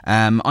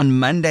On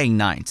Monday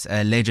night,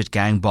 alleged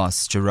gang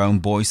boss Jerome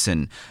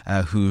Boyson,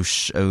 who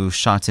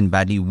shot and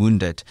badly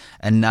wounded,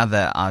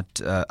 another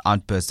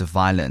outburst of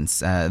violence.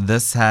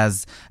 This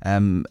has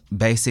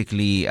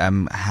basically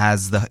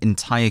has the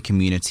entire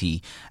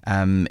community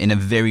in a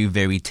very,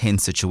 very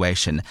tense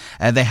situation.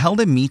 They held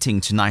a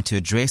meeting tonight to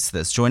address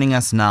this. Joining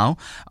us now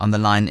on the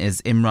line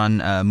is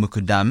Imraahn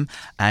Mukaddam,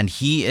 and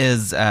he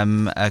is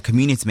a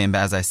community member,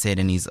 as I said,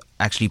 and he's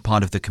actually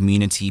part of the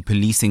Community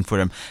Policing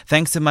Forum.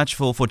 Thanks so much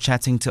for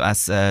chatting to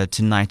us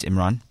tonight,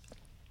 Imraahn.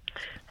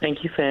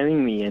 Thank you for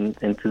having me, and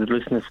to the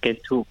listeners,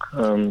 Get Talk.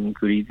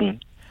 Good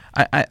evening.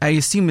 I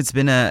assume it's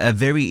been a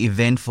very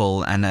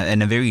eventful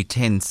and a very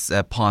tense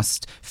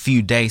past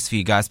few days for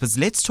you guys, but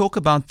let's talk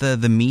about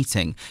the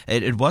meeting.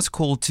 It was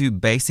called to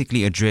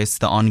basically address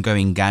the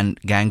ongoing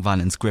gang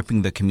violence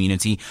gripping the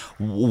community.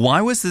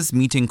 Why was this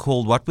meeting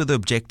called? What were the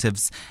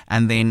objectives?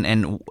 And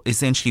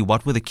essentially,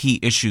 what were the key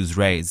issues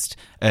raised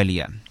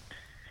earlier?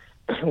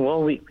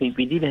 Well, we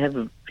did have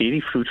a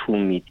very fruitful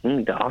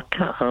meeting. The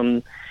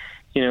outcome,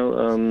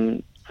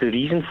 the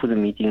reason for the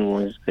meeting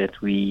was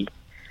that we've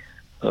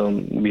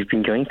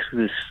been going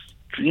through this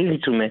really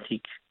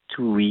traumatic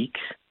 2 weeks.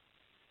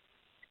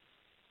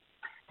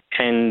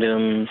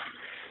 And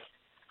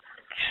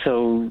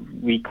so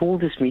we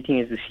called this meeting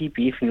as the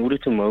CPF in order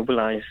to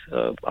mobilize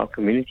our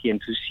community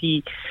and to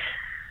see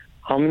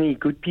how many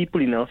good people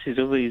in Elsies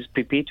River is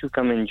prepared to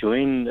come and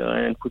join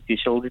and put their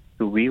shoulder to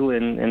the wheel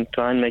and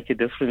try and make a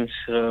difference.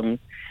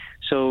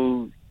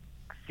 So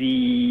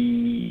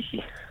the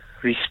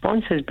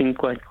response has been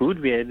quite good.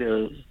 We had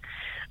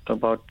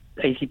about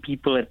 80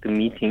 people at the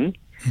meeting,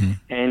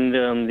 and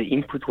the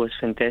input was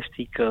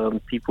fantastic.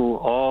 People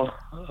are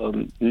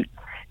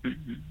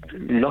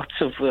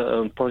lots of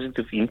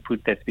positive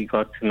input that we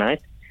got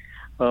tonight.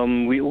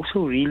 We're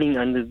also reeling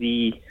under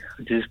the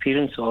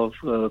disappearance of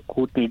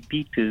Courtney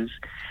Peters.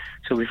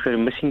 So we've got a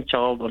missing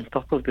child on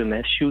top of the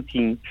mass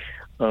shooting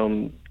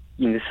in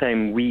the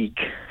same week.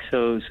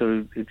 So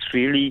it's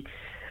really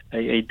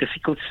a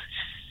difficult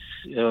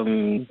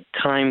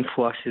time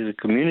for us as a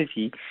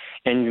community,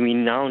 and we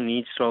now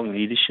need strong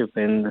leadership.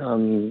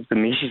 And the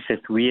message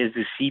that we as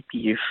the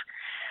CPF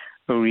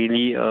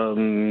really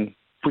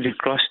put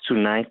across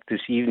tonight,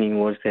 this evening,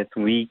 was that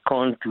we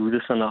can't do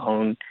this on our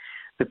own.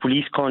 The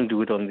police can't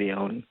do it on their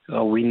own.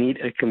 We need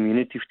a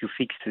community to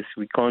fix this.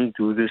 We can't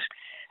do this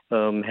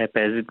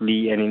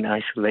haphazardly and in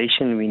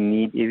isolation. We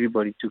need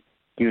everybody to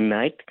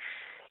unite,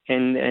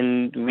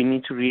 and we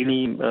need to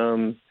really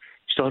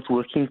start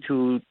working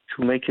to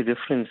make a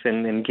difference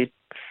and get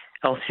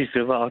Elsies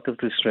River out of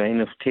this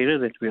reign of terror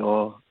that we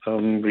are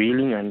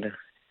reeling under.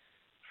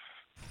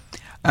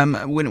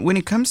 When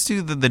it comes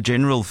to the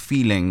general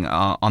feeling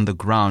on the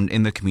ground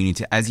in the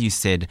community, as you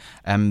said,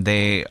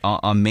 there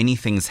are many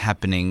things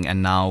happening,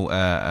 and now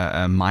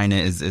a minor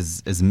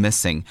is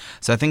missing.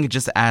 So I think it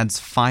just adds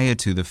fire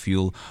to the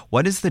fuel.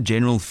 What is the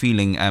general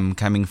feeling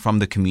coming from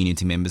the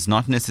community members,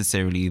 not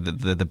necessarily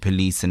the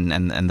police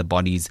and the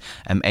bodies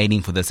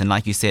aiding for this? And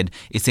like you said,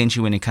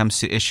 essentially when it comes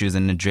to issues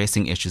and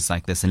addressing issues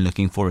like this and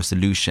looking for a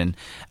solution,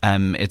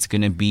 it's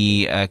going to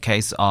be a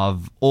case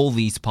of all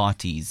these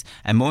parties,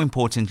 and more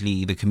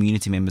importantly, the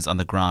community members on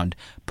the ground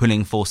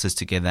pulling forces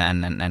together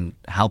and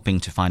helping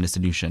to find a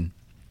solution.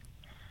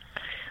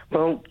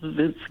 Well,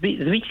 the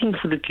big thing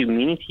for the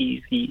community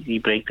is the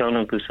breakdown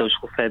of the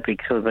social fabric.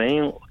 So they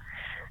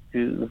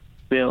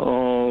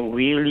are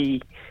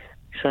really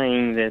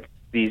saying that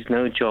there's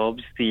no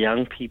jobs. The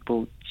young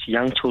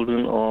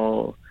children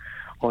are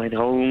at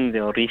home. They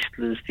are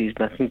restless. There's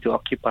nothing to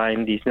occupy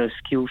them. There's no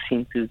skill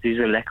centers. There's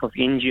a lack of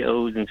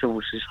NGOs and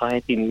civil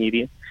society in the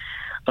area.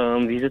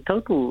 There's a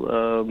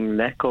total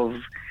lack of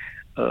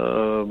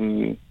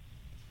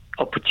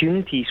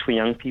opportunities for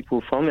young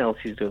people from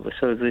Elsies River.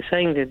 So they're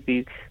saying that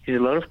there's a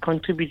lot of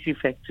contributory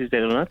factors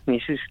that are not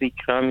necessarily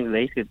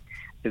crime-related.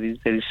 There is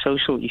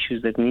social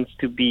issues that needs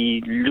to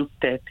be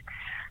looked at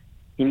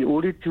in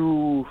order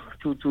to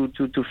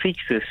fix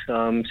this.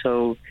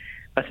 So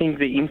I think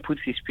the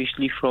inputs,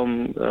 especially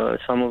from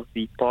some of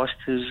the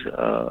pastors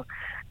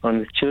on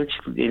the church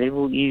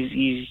level, is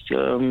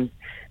you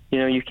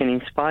can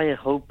inspire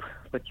hope.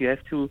 But you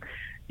have to,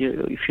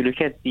 if you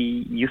look at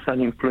the youth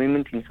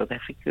unemployment in South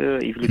Africa,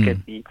 if you look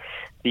at the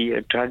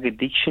drug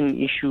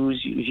addiction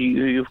issues,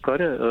 you've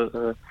got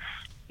a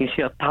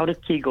powder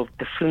keg of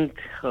different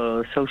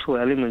social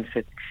elements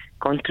that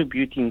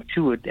contributing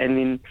to it. And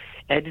then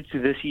added to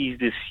this is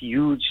this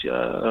huge,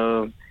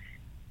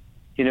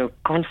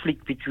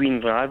 conflict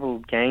between rival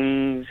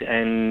gangs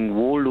and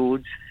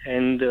warlords,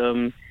 and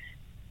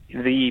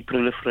the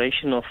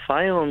proliferation of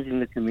firearms in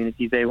the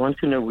community. They want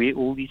to know where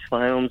all these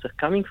firearms are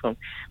coming from,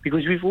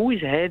 because we've always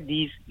had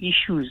these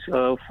issues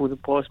for the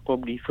past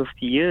probably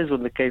 50 years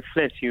on the Cape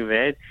Flats. You've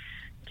had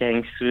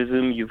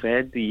gangsterism, you've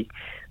had the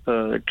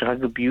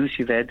drug abuse,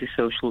 you've had the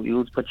social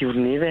ills, but you've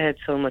never had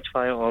so much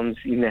firearms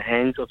in the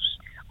hands of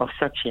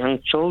such young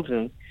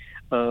children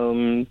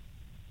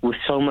with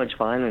so much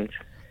violence.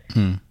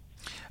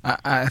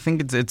 I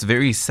think it's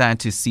very sad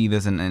to see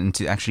this and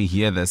to actually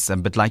hear this.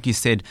 But like you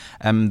said,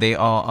 there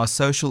are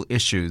social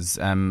issues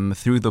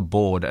through the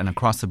board and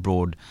across the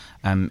board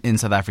in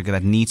South Africa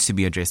that needs to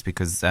be addressed,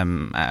 because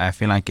I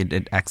feel like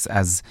it acts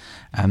as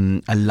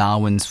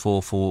allowance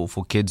for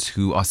kids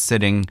who are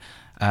sitting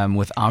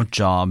without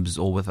jobs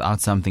or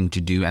without something to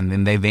do, and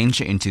then they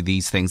venture into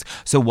these things.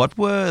 So what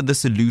were the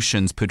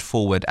solutions put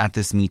forward at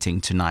this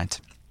meeting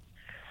tonight?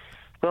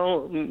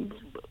 Well,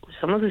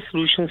 some of the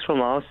solutions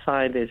from our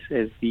side as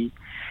the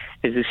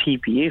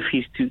CPF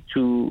is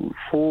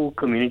for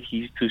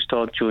communities to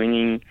start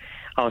joining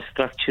our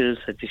structures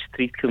such as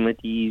street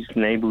committees,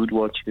 neighborhood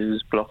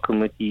watches, block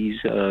committees,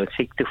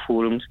 sector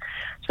forums,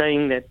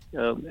 saying that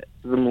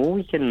the more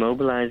we can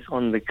mobilize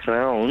on the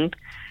ground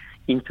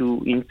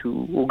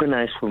into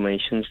organized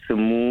formations, the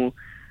more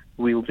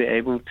we'll be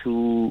able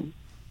to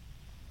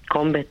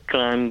combat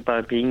crime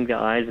by being the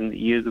eyes and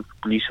the ears of the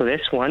police. So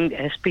that's one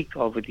aspect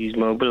of it, is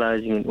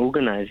mobilizing and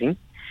organizing.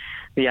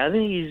 The other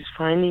is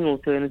finding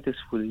alternatives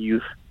for the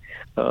youth,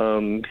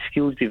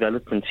 skills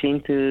development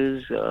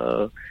centers,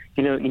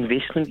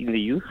 investment in the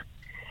youth.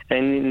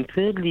 And then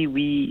thirdly,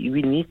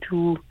 we need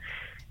to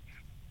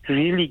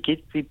really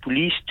get the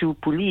police to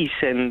police,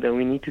 and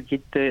we need to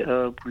get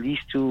the police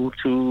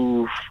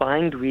to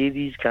find where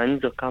these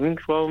guns are coming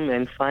from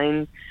and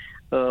find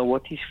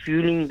what is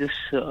fueling this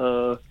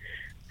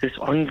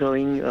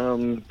ongoing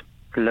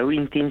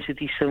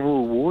low-intensity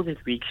civil war that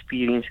we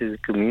experience as a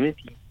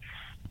community.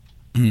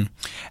 Mm.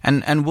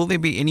 And will there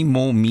be any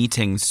more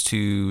meetings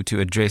to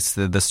address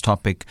this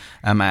topic?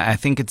 I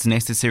think it's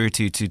necessary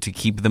to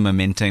keep the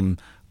momentum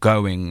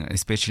going,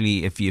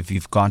 especially if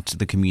you've got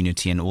the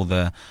community and all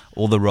the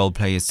role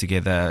players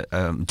together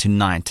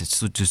tonight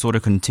to sort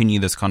of continue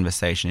this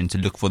conversation and to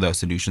look for those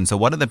solutions. So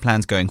what are the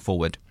plans going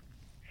forward?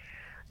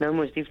 No,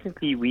 most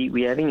definitely.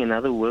 We're having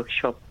another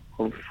workshop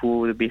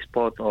for the best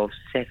part of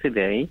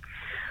Saturday,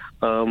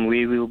 where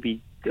we'll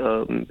be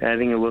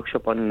having a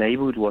workshop on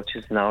neighborhood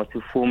watches now,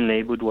 to form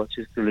neighborhood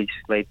watches, the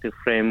legislative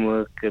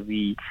framework,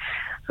 the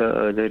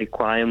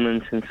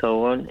requirements and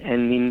so on.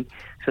 And then,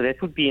 so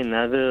that would be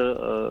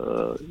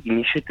another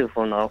initiative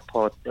on our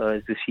part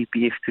as the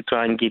CPF to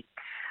try and get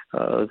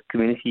the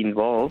community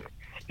involved.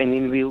 And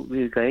then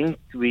we're going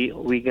to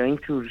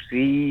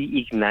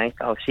reignite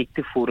our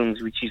sector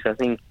forums, which is, I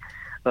think,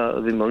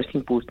 the most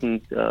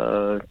important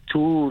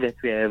tool that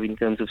we have in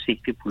terms of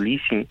sector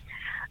policing,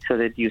 so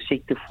that your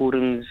sector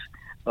forums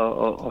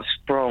are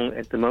strong.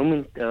 At the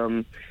moment,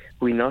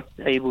 we're not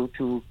able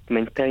to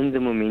maintain the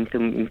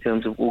momentum in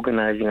terms of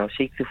organizing our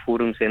sector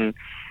forums, and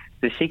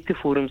the sector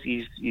forums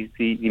is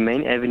the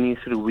main avenue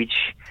through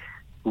which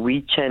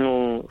we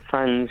channel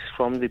funds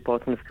from the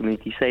Department of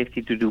Community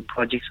Safety to do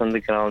projects on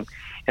the ground.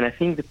 And I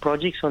think the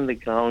projects on the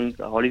ground,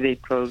 holiday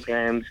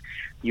programs,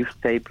 youth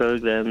day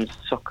programs,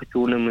 soccer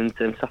tournaments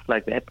and stuff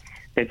like that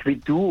we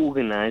do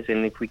organize,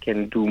 and if we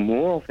can do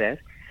more of that,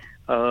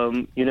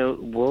 and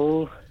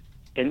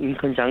in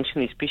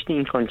conjunction, especially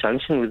in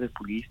conjunction with the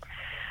police,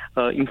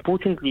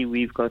 importantly,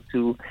 we've got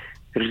to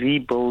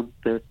rebuild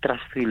the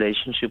trust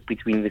relationship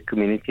between the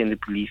community and the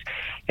police.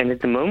 And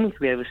at the moment,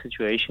 we have a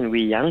situation where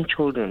young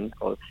children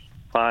of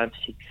 5,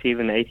 6,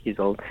 7, 8 years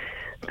old,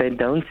 they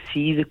don't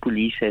see the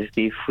police as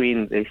their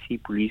friend. They see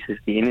police as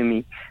the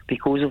enemy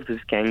because of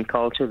this gang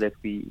culture that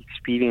we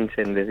experience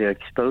and that they're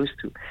exposed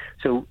to.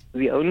 So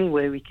the only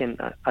way we can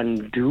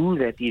undo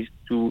that is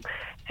to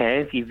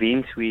have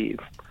events where,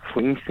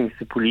 for instance,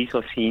 the police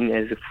are seen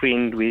as a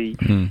friend, where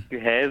you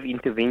have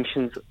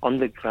interventions on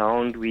the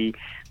ground where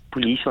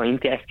police are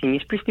interacting,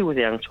 especially with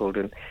young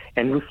children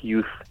and with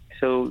youth.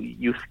 So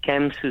youth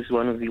camps is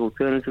one of the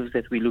alternatives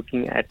that we're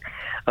looking at.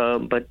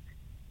 But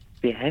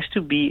there has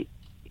to be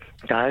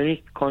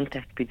direct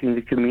contact between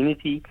the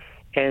community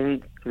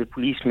and the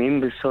police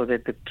members so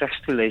that the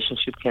trust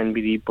relationship can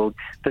be rebuilt.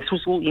 This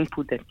was all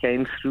input that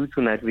came through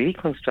tonight, very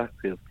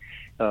constructive,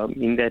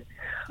 in that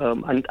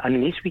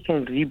unless we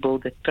can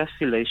rebuild that trust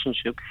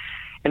relationship,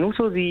 and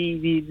also the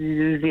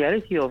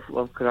reality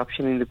of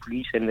corruption in the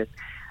police, and that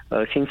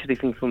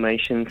sensitive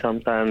information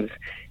sometimes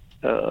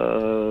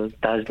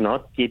does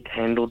not get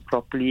handled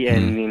properly,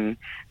 and then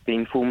the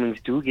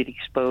informants do get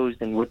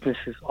exposed and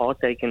witnesses are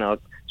taken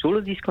out. So all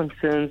of these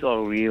concerns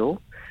are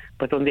real,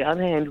 but on the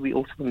other hand, we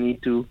also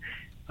need to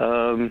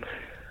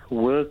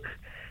work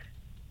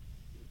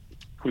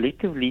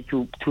collectively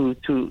to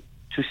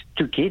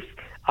get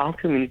our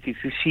community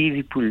to see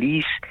the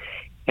police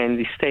and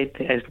the state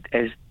as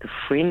the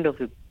friend of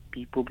the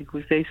people,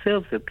 because they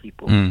serve the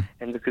people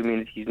and the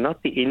communities,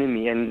 not the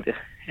enemy. And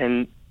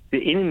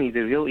the enemy,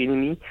 the real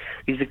enemy,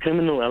 is the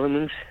criminal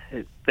elements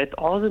that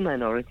are the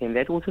minority, and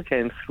that also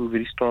came through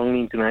very strongly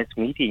in tonight's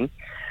meeting,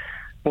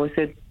 was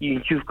that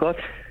you've got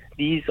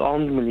these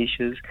armed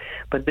militias,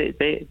 but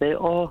they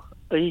are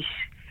a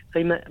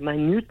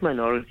minute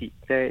minority.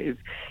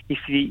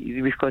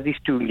 We've got these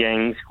two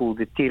gangs called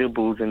the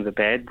Terribles and the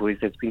Bad Boys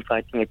that's been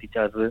fighting at each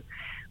other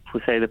for,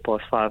 say, the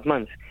past 5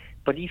 months.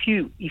 But if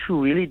you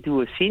really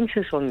do a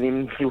census on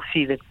them, you'll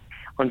see that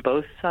on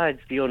both sides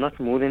there are not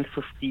more than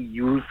 50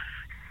 youth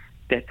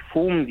that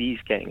form these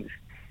gangs.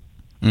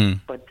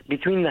 But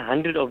between the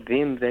 100 of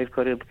them, they've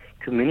got a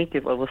community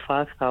of over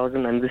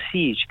 5,000 under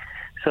siege.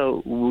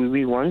 So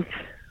we want,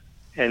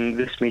 and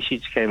this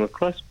message came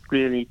across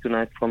clearly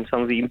tonight from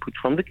some of the input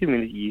from the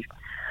communities,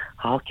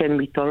 how can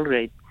we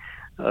tolerate,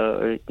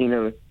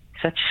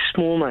 such a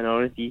small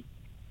minority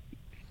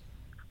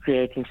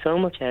creating so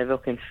much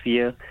havoc and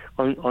fear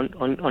on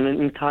an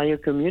entire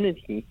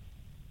community?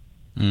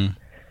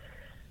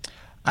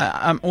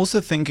 I'm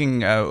also thinking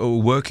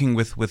working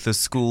with the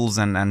schools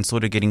and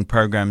sort of getting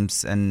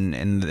programs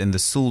in the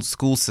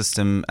school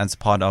system as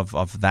part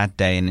of that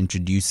day, and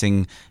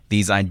introducing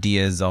these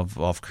ideas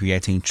of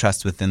creating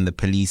trust within the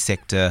police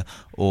sector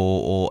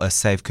or a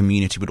safe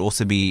community would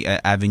also be an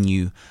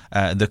avenue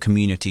the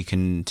community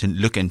can to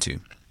look into.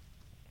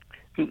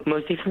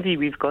 Most definitely,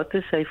 we've got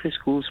the Safer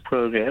Schools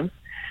program.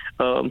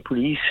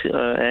 Police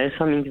has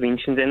some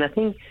interventions, and I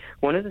think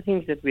one of the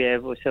things that we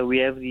have also, we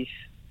have these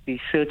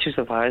searches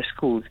of higher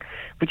schools,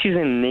 which is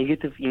a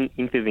negative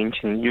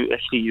intervention.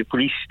 The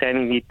police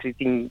standing there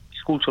treating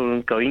school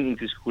children going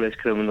into school as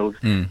criminals,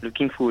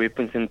 looking for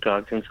weapons and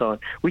drugs and so on,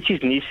 which is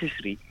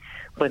necessary.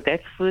 But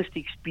that first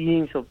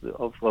experience of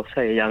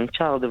say, a young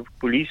child, of a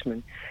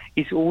policeman,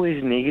 is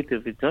always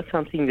negative. It's not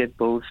something that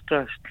builds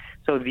trust.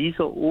 So these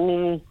are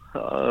all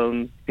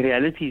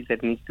realities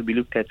that need to be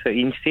looked at. So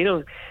instead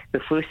of the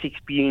first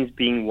experience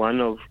being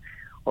one of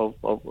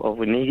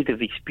a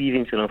negative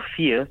experience and of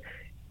fear,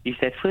 if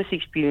that first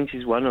experience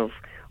is one of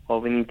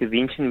an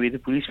intervention where the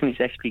policeman is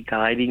actually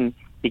guiding,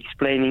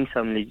 explaining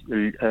some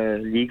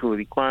legal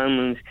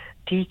requirements,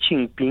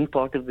 teaching, being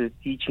part of the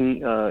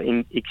teaching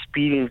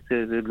experience,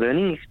 the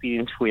learning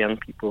experience for young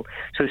people.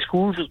 So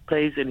schools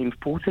plays an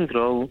important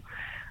role,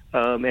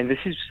 and this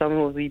is some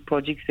of the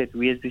projects that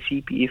we as the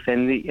CPF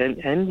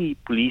and the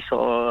police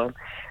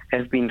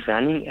have been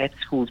running at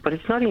schools. But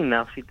it's not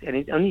enough,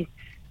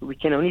 we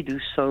can only do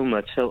so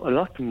much. So a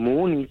lot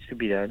more needs to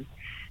be done,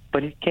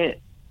 but it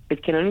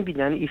can only be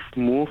done if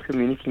more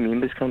community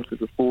members come to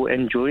the fore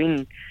and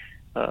join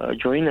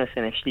us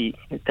and actually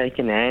take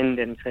a hand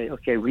and say,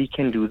 okay, we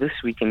can do this,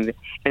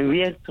 and we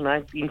had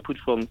tonight input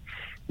from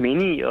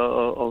many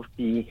of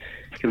the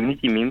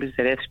community members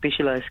that have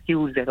specialized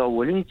skills that are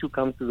willing to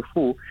come to the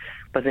fore,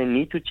 but they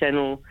need to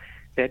channel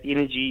that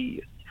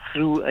energy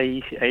through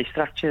a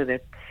structure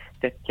that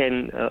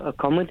can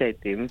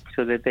accommodate them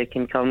so that they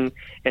can come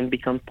and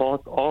become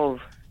part of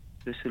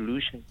the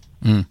solution.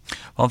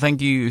 Well,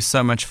 thank you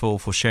so much for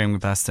sharing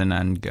with us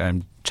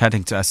and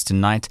chatting to us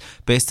tonight.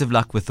 Best of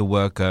luck with the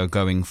work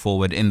going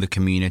forward in the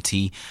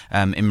community.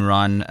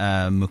 Imraahn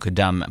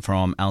Mukaddam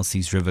from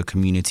Elsies River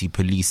Community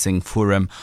Policing Forum